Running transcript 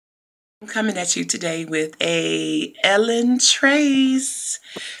I'm coming at you today with a Ellen Tracy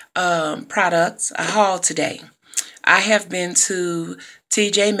products, a haul today. I have been to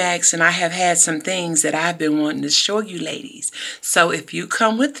TJmaxx and I have had some things that I've been wanting to show you ladies. So if you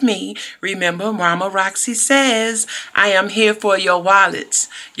come with me, remember Mama Roxy says, I am here for your wallets,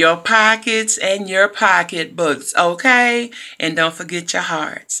 your pockets, and your pocketbooks, okay? And don't forget your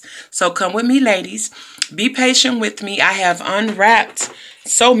hearts. So come with me, ladies. Be patient with me. I have unwrapped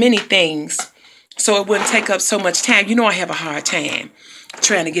so many things so it wouldn't take up so much time. You know I have a hard time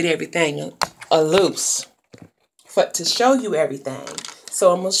trying to get everything loose to show you everything.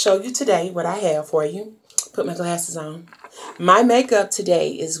 So I'm going to show you today what I have for you. Put my glasses on. My makeup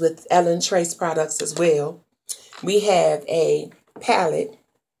today is with Ellen Tracy products as well. We have a palette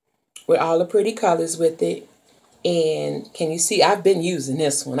with all the pretty colors with it. And can you see, I've been using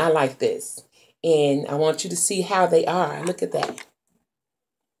this one. I like this. And I want you to see how they are. Look at that.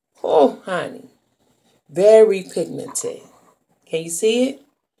 Oh, honey. Very pigmented. Can you see it?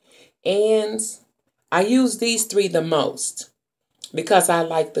 And I use these three the most because I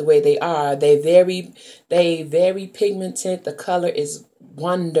like the way they are. They very pigmented. The color is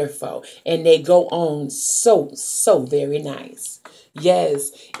wonderful. And they go on so very nice.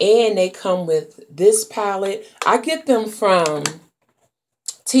 Yes. And they come with this palette. I get them from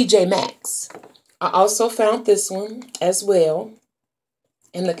TJmaxx. I also found this one as well.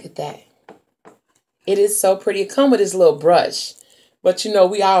 And look at that. It is so pretty. It comes with this little brush. But you know,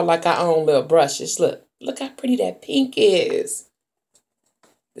 we all like our own little brushes. Look how pretty that pink is.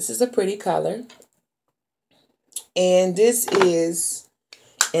 This is a pretty color. And this is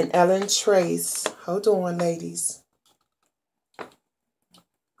an Ellen Tracy. Hold on, ladies.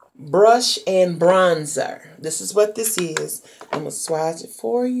 Brush and bronzer. This is what this is. I'm going to swatch it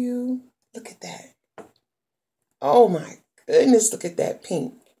for you. Look at that. Oh my goodness, look at that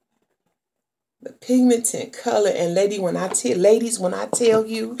pink. The pigmented color. And ladies, when I tell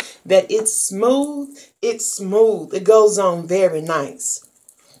you that it's smooth, it's smooth. It goes on very nice.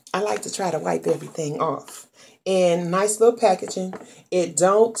 I like to try to wipe everything off. And nice little packaging. It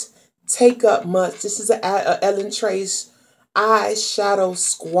don't take up much. This is a Ellen Tracy eyeshadow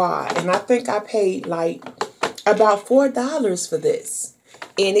squad. And I think I paid like about $4 for this.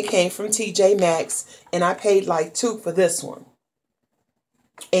 And it came from TJmaxx. And I paid like $2 for this one.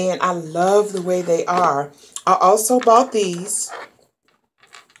 And I love the way they are. I also bought these.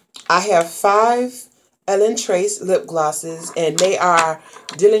 I have 5 Ellen Tracy lip glosses. And they are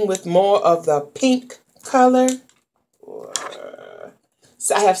dealing with more of the pink color.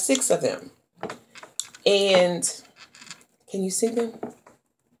 So I have 6 of them. And can you see them?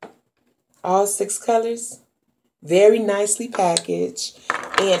 All 6 colors. Very nicely packaged.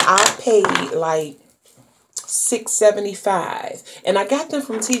 And I paid like $6.75. And I got them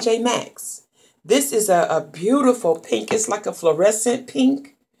from TJmaxx. This is a beautiful pink. It's like a fluorescent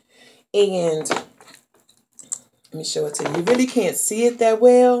pink. And let me show it to you. You really can't see it that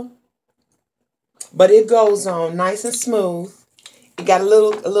well. But it goes on nice and smooth. It got a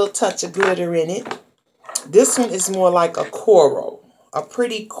little touch of glitter in it. This one is more like a coral. A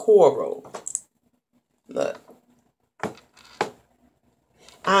pretty coral. Look.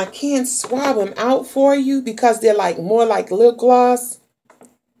 I can't swab them out for you because they're like more like lip gloss.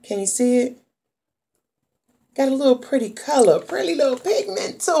 Can you see it? Got a little pretty color, pretty little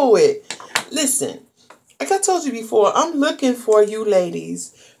pigment to it. Listen, like I told you before, I'm looking for you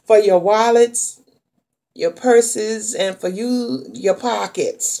ladies for your wallets, your purses, and for your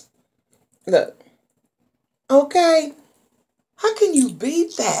pockets. Look. Okay. How can you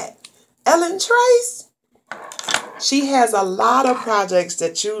beat that? Ellen Tracy? She has a lot of products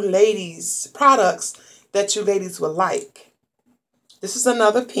that you ladies will like. This is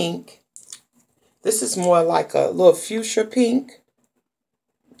another pink. This is more like a little fuchsia pink.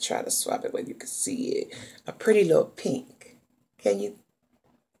 Try to swap it where you can see it. A pretty little pink. Can you?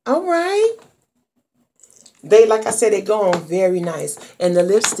 All right. They, like I said, they go on very nice. And the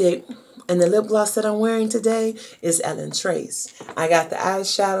lipstick and the lip gloss that I'm wearing today is Ellen Tracy. I got the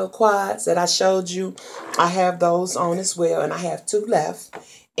eyeshadow quads that I showed you. I have those on as well. And I have 2 left.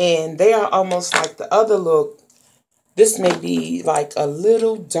 And they are almost like the other look. This may be like a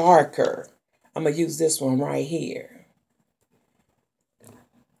little darker. I'm going to use this one right here.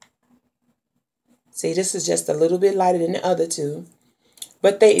 See, this is just a little bit lighter than the other 2.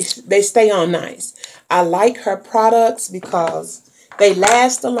 But they stay on nice. I like her products because they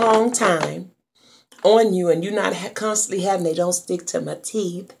last a long time on you. And you're not constantly having, they don't stick to my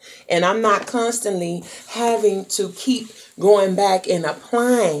teeth. And I'm not constantly having to keep going back and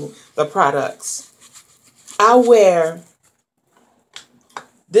applying the products. I wear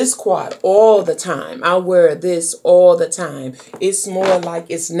this quad all the time. I wear this all the time. It's more like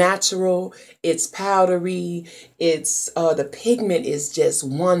it's natural. It's powdery. It's the pigment is just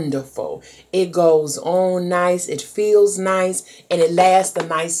wonderful. It goes on nice. It feels nice, and it lasts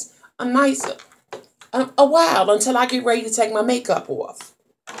a while until I get ready to take my makeup off.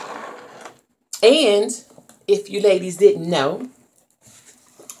 And if you ladies didn't know,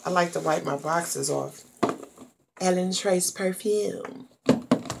 I like to wipe my boxes off. Ellen Tracy perfume.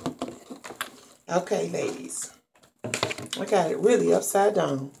 Okay, ladies. I got it really upside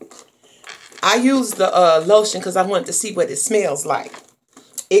down. I used the lotion because I wanted to see what it smells like.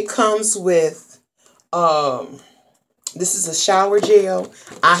 It comes with, this is a shower gel.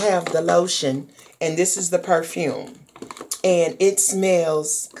 I have the lotion, and this is the perfume. And it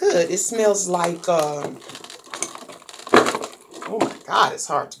smells good. It smells like, oh my God, it's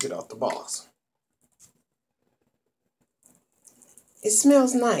hard to get off the balls. It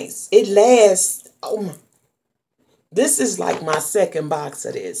smells nice. It lasts. Oh my. This is like my second box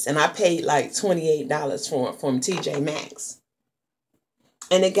of this. And I paid like $28 for it from TJmaxx.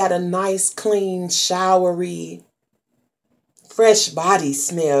 And it got a nice, clean, showery, fresh body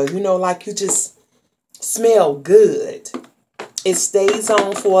smell. You know, like you just smell good. It stays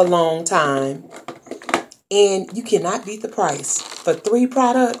on for a long time. And you cannot beat the price. For 3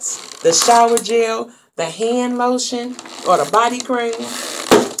 products, the shower gel, the hand lotion, or the body cream,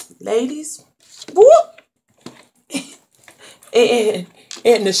 ladies, whoop, and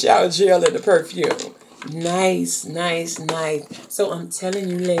the shower gel and the perfume. Nice, nice, nice. So I'm telling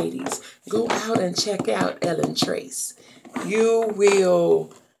you, ladies, go out and check out Ellen Tracy. You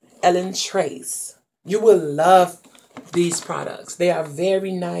will, Ellen Tracy, you will love these products. They are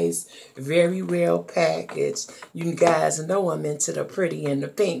very nice, very well packaged. You guys know I'm into the pretty and the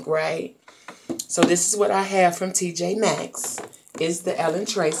pink, right? So this is what I have from TJmaxx. Is the Ellen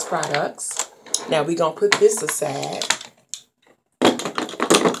Tracy products. Now we're going to put this aside.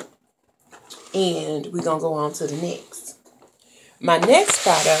 And we're going to go on to the next. My next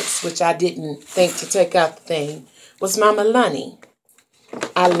products, which I didn't think to take out the thing, was my Milani.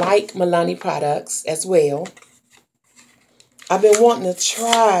 I like Milani products as well. I've been wanting to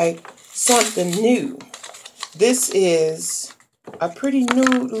try something new. This is a pretty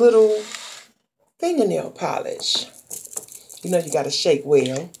new little fingernail polish. You know you got to shake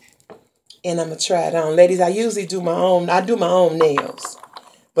well. And I'm going to try it on. Ladies, I usually do my own. I do my own nails.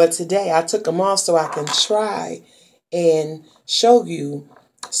 But today I took them off so I can try and show you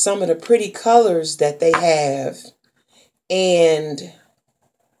some of the pretty colors that they have. And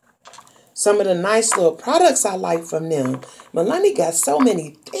some of the nice little products I like from them. Milani got so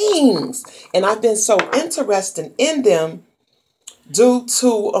many things. And I've been so interested in them due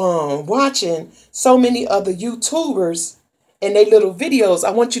to watching so many other YouTubers and their little videos.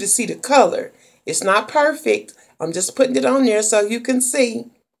 I want you to see the color. It's not perfect. I'm just putting it on there so you can see.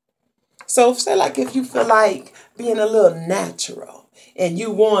 So say like if you feel like being a little natural and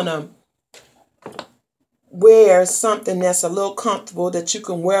you want to wear something that's a little comfortable that you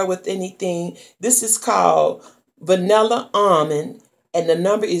can wear with anything. This is called Vanilla Almond and the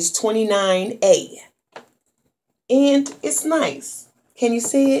number is 29A. And it's nice. Can you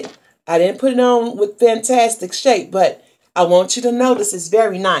see it? I didn't put it on with fantastic shape, but I want you to notice it's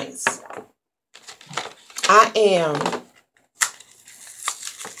very nice. I am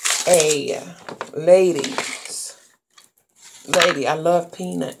a lady. I love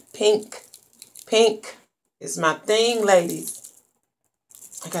pink. Pink is my thing, ladies.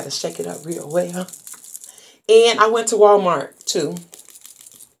 I got to shake it up real well. And I went to Walmart, too.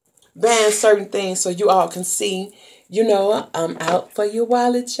 Buying certain things so you all can see. You know, I'm out for your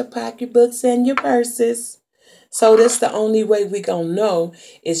wallets, your pocketbooks, and your purses. So that's the only way we going to know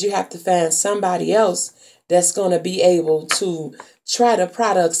is you have to find somebody else that's going to be able to try the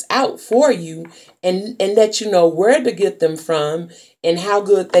products out for you and let you know where to get them from and how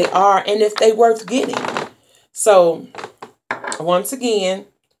good they are and if they worth getting. So, once again,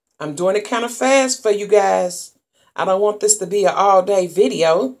 I'm doing it kind of fast for you guys. I don't want this to be an all-day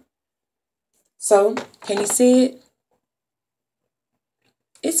video. So, can you see it?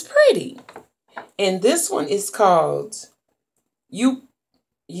 It's pretty. And this one is called You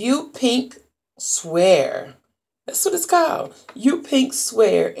Pink Swear. That's what it's called. You Pink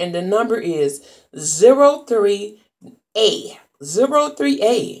Swear. And the number is 03A.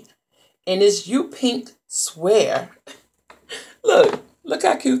 03A. And it's You Pink Swear. Look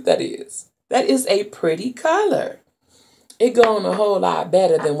how cute that is. That is a pretty color. It going a whole lot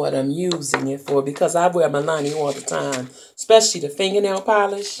better than what I'm using it for because I wear Milani all the time, especially the fingernail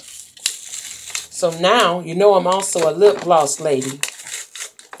polish. So now, you know I'm also a lip gloss lady.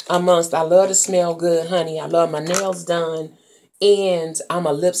 amongst, I love to smell good, honey. I love my nails done. And I'm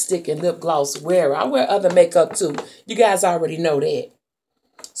a lipstick and lip gloss wearer. I wear other makeup too. You guys already know that.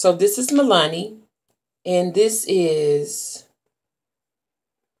 So this is Milani. And this is,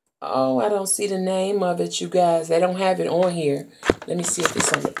 oh, I don't see the name of it, you guys. They don't have it on here. Let me see if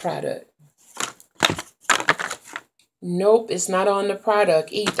it's on the product. Nope, it's not on the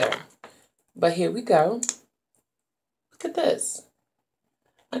product either. But here we go. Look at this.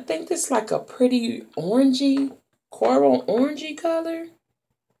 I think this is like a pretty orangey, coral orangey color.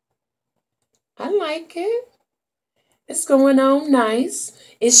 I like it. It's going on nice.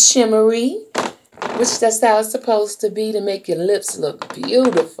 It's shimmery, which that's how it's supposed to be to make your lips look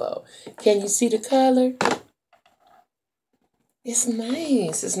beautiful. Can you see the color? It's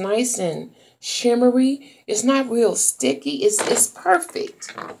nice. It's nice and shimmery. It's not real sticky. It's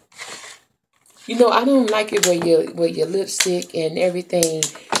perfect. You know, I don't like it where your lipstick and everything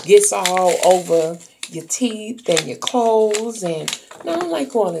gets all over your teeth and your clothes, and no, I don't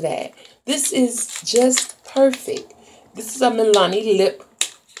like all of that. This is just perfect. This is a Milani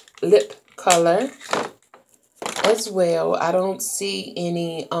lip color as well. I don't see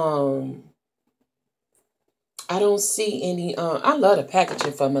any I love the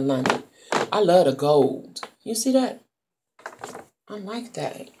packaging for Milani. I love the gold. You see that? I like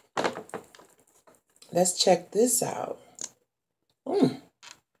that. Let's check this out.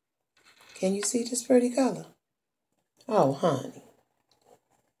 Can you see this pretty color? Oh, honey.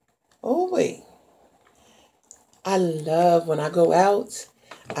 Oh, wait. I love when I go out,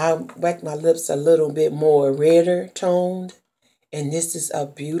 I make my lips a little bit more redder toned. And this is a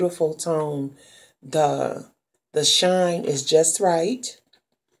beautiful tone. The shine is just right.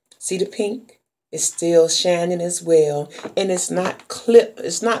 See the pink? It's still shining as well. And it's not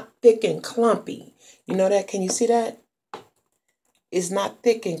thick and clumpy. You know that? Can you see that? It's not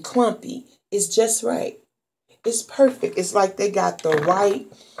thick and clumpy. It's just right. It's perfect. It's like they got the right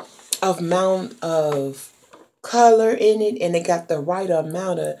amount of color in it, and they got the right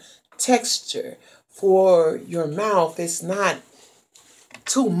amount of texture for your mouth. It's not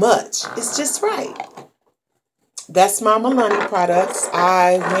too much. It's just right. That's my Milani products.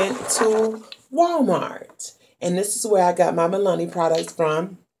 I went to Walmart, and this is where I got my Milani products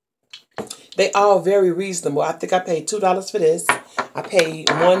from. They all very reasonable. I think I paid $2 for this. I paid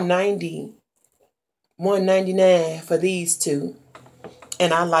 $1.99 for these two,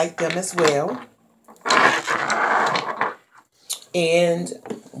 and I like them as well. And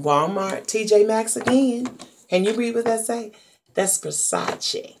Walmart, TJmaxx again. Can you read what that say? That's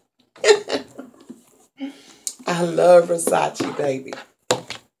Versace. I love Versace, baby.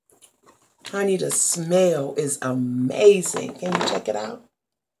 Honey, the smell is amazing. Can you check it out?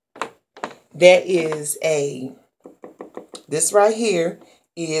 There is this right here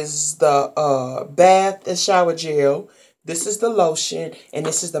is the bath and shower gel. This is the lotion, and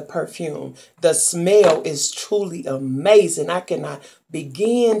this is the perfume. The smell is truly amazing. I cannot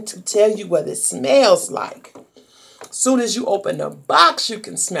begin to tell you what it smells like. As soon as you open the box, you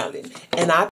can smell it. And I